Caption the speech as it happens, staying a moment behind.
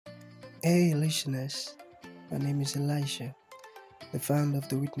Hey listeners, my name is Elisha, the founder of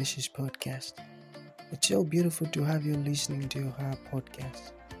the Witnesses podcast. It's so beautiful to have you listening to our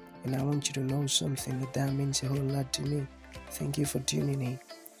podcast, and I want you to know something that means a whole lot to me. Thank you for tuning in.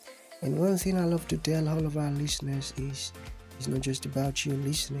 And one thing I love to tell all of our listeners is it's not just about you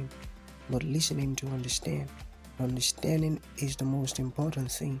listening, but listening to understand. Understanding is the most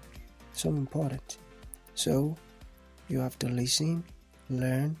important thing, so important. So, you have to listen,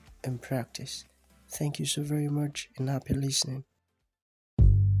 learn, and practice. Thank you so very much and happy listening.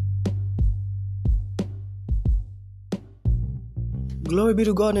 Glory be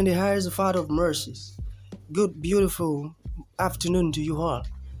to God in the highest, the Father of mercies. Good, beautiful afternoon to you all.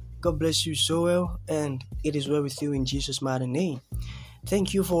 God bless you so well, and it is well with you in Jesus' mighty name.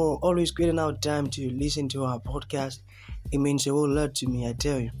 Thank you for always creating out time to listen to our podcast. It means a whole lot to me, I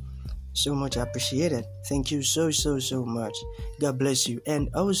tell you. So much appreciated. Thank you so much. God bless you. And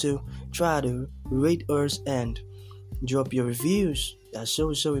also try to rate us and drop your reviews. That's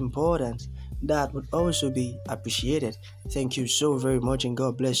so important. That would also be appreciated. Thank you so very much and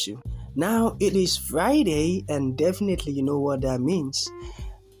God bless you. Now it is Friday and definitely you know what that means.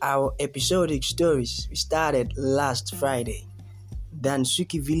 Our episodic stories started last Friday.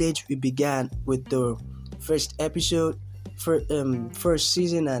 Dansuki village, we began with the first episode, first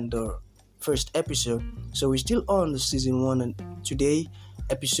season and the first episode. So we're still on the season 1 and today,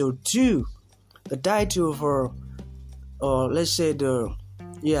 episode 2. The title for, the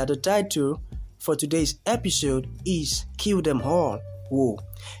title for today's episode is Kill Them All. Whoa.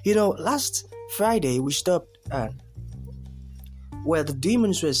 Last Friday we stopped at where the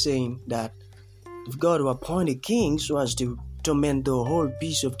demons were saying that if God will appoint a king so as to torment the whole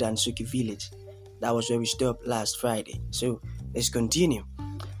piece of Dansuki village. That was where we stopped last Friday. So let's continue.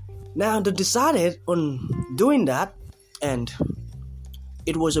 Now they decided on doing that, and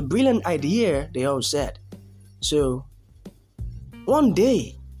it was a brilliant idea, they all said. So one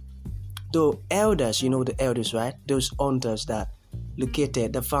day, the elders, the elders, right? Those hunters that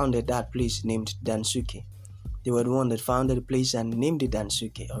founded that place named Dansuki. They were the one that founded the place and named it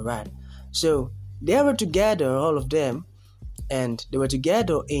Dansuki, alright? So they were together, all of them, and they were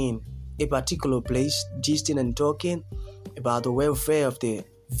together in a particular place, gisting and talking about the welfare of the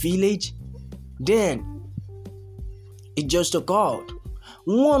village. Then it just occurred.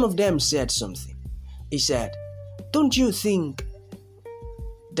 One of them said something. He said, "Don't you think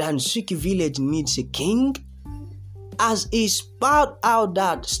Dansuki village needs a king?" As he spout out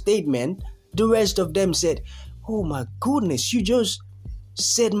that statement, the rest of them said, "Oh my goodness, you just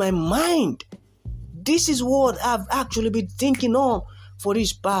said my mind. This is what I've actually been thinking on for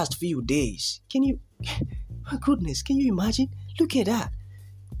these past few days." My goodness, can you imagine? Look at that.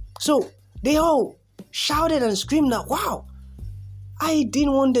 So they all shouted and screamed out, "Wow, I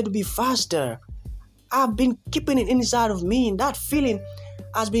didn't want it to be faster. I've been keeping it inside of me, and that feeling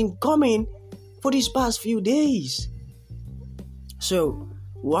has been coming for these past few days." So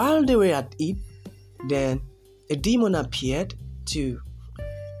while they were at it, then a demon appeared to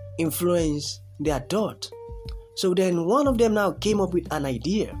influence their thought. So then one of them now came up with an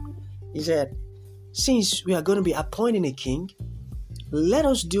idea. He said, "Since we are going to be appointing a king, let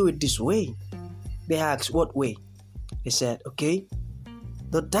us do it this way." They asked, "What way?" They said, "Okay,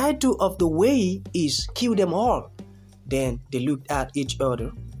 the title of the way is Kill Them All." Then they looked at each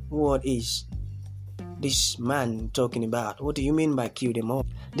other. "What is this man talking about? What do you mean by kill them all?"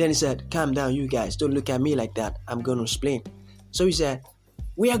 Then he said, "Calm down, you guys. Don't look at me like that. I'm going to explain." So he said,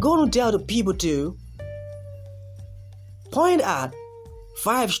 "We are going to tell the people to point at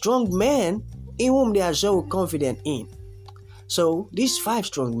 5 strong men in whom they are so confident in. So these 5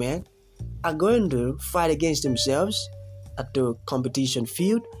 strong men are going to fight against themselves at the competition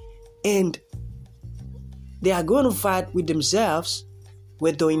field, and they are going to fight with themselves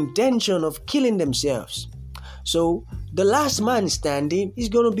with the intention of killing themselves. So the last man standing is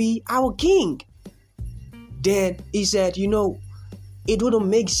going to be our king." Then he said, it wouldn't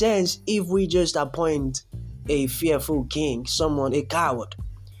make sense if we just appoint a fearful king, a coward.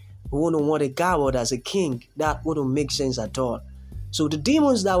 We wouldn't want a coward as a king. That wouldn't make sense at all. So the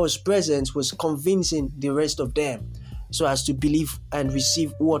demons that was present was convincing the rest of them so as to believe and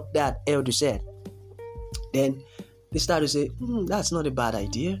receive what that elder said. Then they started to say, "That's not a bad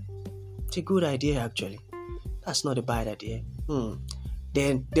idea. It's a good idea actually. That's not a bad idea."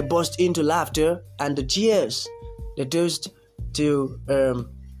 Then they burst into laughter and the cheers. They toast to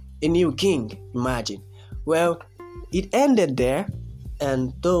a new king, imagine. Well, it ended there,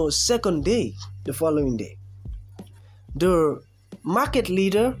 and the second day, the following day, the market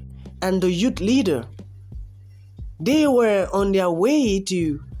leader and the youth leader, they were on their way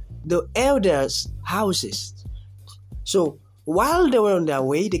to the elders' houses. So while they were on their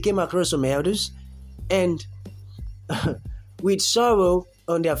way, they came across some elders, and with sorrow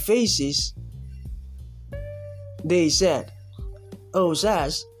on their faces, they said, "Oh,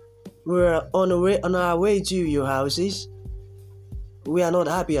 sirs, we're on our way to your houses. We are not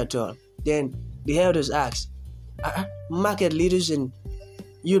happy at all." Then the elders asked, "Market leaders and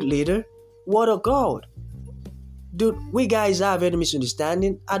youth leader, what a God? Do we guys have any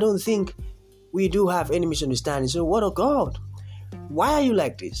misunderstanding?" "I don't think we do have any misunderstanding. So what a God? Why are you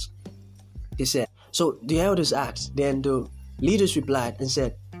like this?" They said. So the elders asked. Then the leaders replied and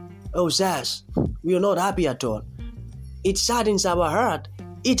said, "Oh, sirs, we are not happy at all. It saddens our heart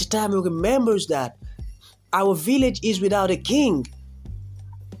each time we remember that our village is without a king.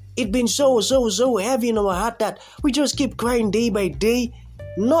 It's been so heavy in our heart that we just keep crying day by day,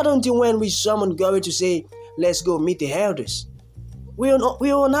 not until when we summon God to say, 'Let's go meet the elders.' We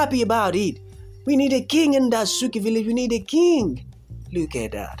are unhappy about it. We need a king in Dansuki village. We need a king." Look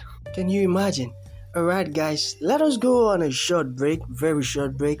at that. Can you imagine? Alright guys, let us go on a short break, very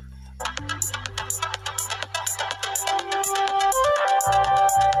short break.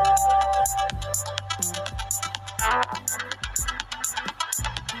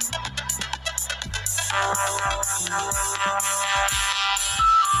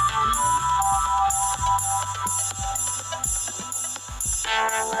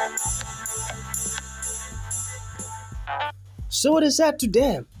 So they said to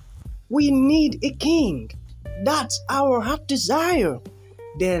them, "We need a king. That's our heart desire."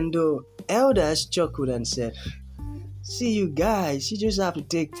 Then the elders chuckled and said, "See, you guys, you just have to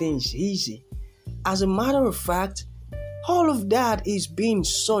take things easy. As a matter of fact, all of that is being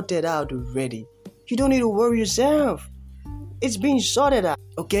sorted out already. You don't need to worry yourself. It's being sorted out,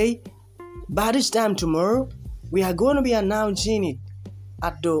 okay? By this time tomorrow, we are going to be announcing it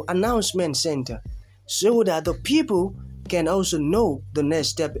at the announcement center so that the people can also know the next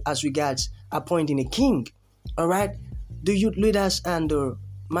step as regards appointing a king." Alright? The youth leaders and the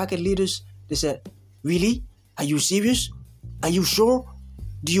market leaders, they said, "Really? Are you serious? Are you sure?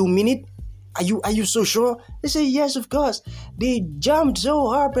 Do you mean it? Are you so sure?" They say, "Yes, of course." They jumped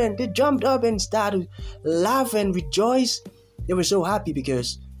up and started laughing, rejoice. They were so happy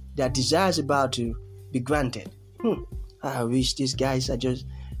because their desires about to be granted. I wish these guys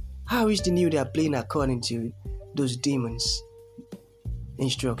I wish they knew they are playing according to those demons'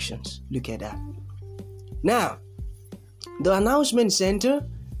 instructions. Look at that. Now, the announcement center,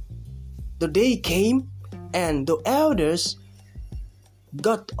 the day came and the elders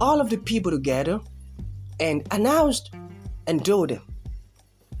got all of the people together and announced and told them,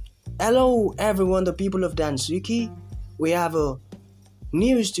 "Hello everyone, the people of Dansuki. We have a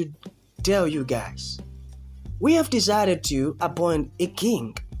news to tell you guys. We have decided to appoint a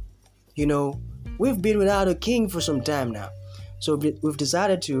king. You know, we've been without a king for some time now. So we've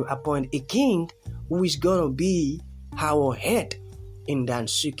decided to appoint a king who is going to be our head in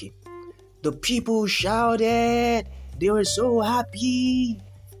Dansuki." The people shouted. They were so happy.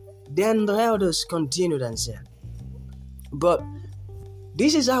 Then the elders continued and said, "But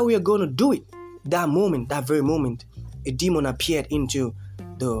this is how we are going to do it." That very moment, a demon appeared into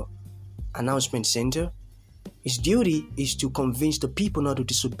the announcement center. His duty is to convince the people not to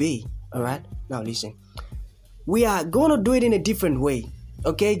disobey. Alright? Now listen. We are going to do it in a different way.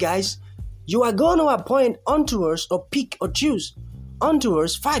 Okay, guys? You are going to appoint unto us or pick or choose unto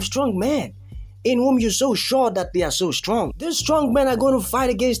us 5 strong men in whom you're so sure that they are so strong. These strong men are going to fight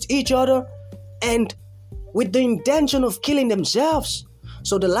against each other and with the intention of killing themselves.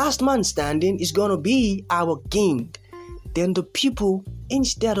 So the last man standing is going to be our king. Then the people,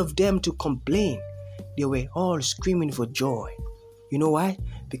 instead of them to complain, they were all screaming for joy. You know why?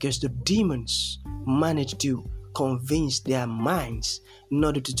 Because the demons managed to convince their minds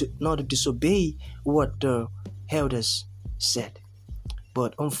not to disobey what the elders said.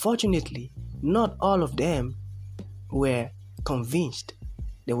 But unfortunately, not all of them were convinced.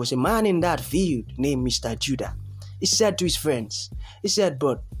 There was a man in that field named Mr. Judah. He said to his friends, he said,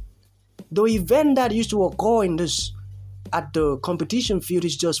 "But the event that used to occur at the competition field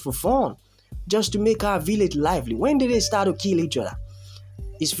is just for fun, just to make our village lively. When did they start to kill each other?"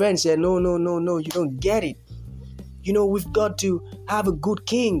 His friend said, No, you don't get it. You know, we've got to have a good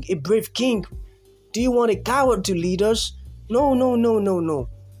king, a brave king. Do you want a coward to lead us? No.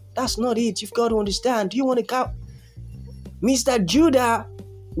 That's not it. You've got to understand. Do you want a coward? Mr. Judah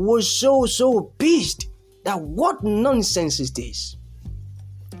was so pissed that what nonsense is this?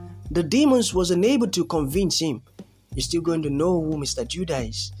 The demons was unable to convince him. You're still going to know who Mr. Judah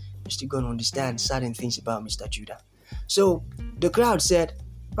is. You're still going to understand certain things about Mr. Judah. So the crowd said,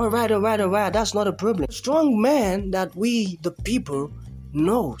 Alright, that's not a problem. Strong men that we, the people,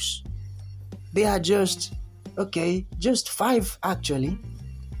 knows. They are just 5 actually.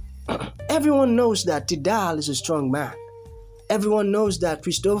 Everyone knows that Tidal is a strong man. Everyone knows that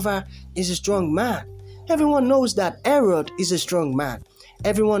Christopher is a strong man. Everyone knows that Erod is a strong man.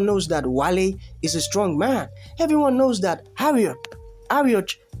 Everyone knows that Wale is a strong man. Everyone knows that Harriet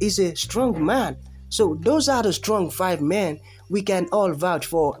is a strong man. So those are the strong 5 men we can all vouch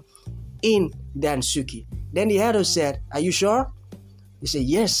for in Dansuki. Then the elders said, "Are you sure?" They said,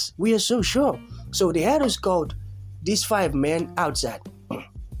 "Yes, we are so sure." So the elders called these 5 men outside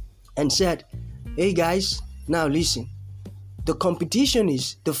and said, "Hey guys, now listen.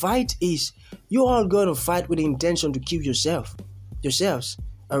 The fight is, you all gonna fight with the intention to kill yourselves.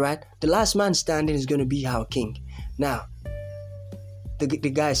 Alright? The last man standing is gonna be our king." Now, the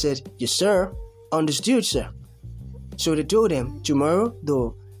guy said, "Yes, sir. Understood, sir." So they told him, tomorrow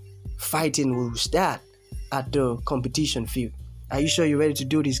the fighting will start at the competition field. "Are you sure you're ready to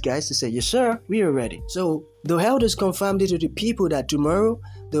do this, guys?" They said, "Yes, sir. We are ready." So the elders confirmed it to the people that tomorrow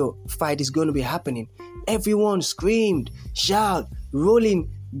the fight is going to be happening. Everyone screamed, shout, rolling,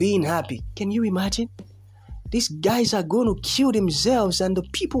 being happy. Can you imagine? These guys are going to kill themselves and the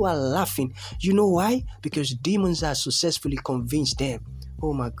people are laughing. You know why? Because demons have successfully convinced them.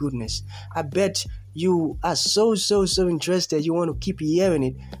 Oh my goodness. I bet you are so interested. You want to keep hearing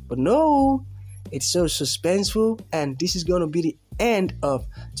it. But no, it's so suspenseful, and this is going to be the end of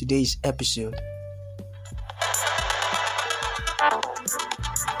today's episode.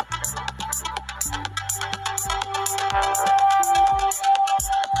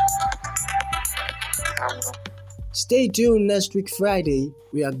 Stay tuned next week Friday.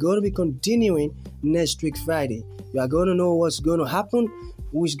 We are going to be continuing next week Friday. We are going to know what's going to happen,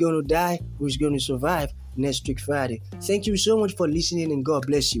 who is going to die, who is going to survive next week Friday. Thank you so much for listening, and God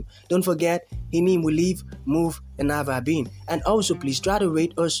bless you. Don't forget, in Him we live, move, and have our being. And also please try to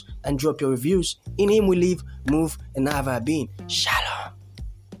rate us and drop your reviews. In Him we live, move, and have our being. Shalom.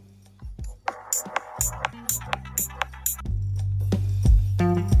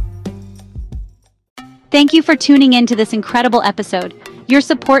 Thank you for tuning in to this incredible episode. Your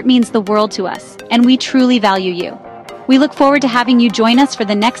support means the world to us, and we truly value you. We look forward to having you join us for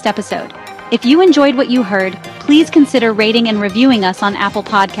the next episode. If you enjoyed what you heard, please consider rating and reviewing us on Apple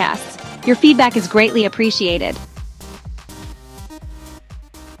Podcasts. Your feedback is greatly appreciated.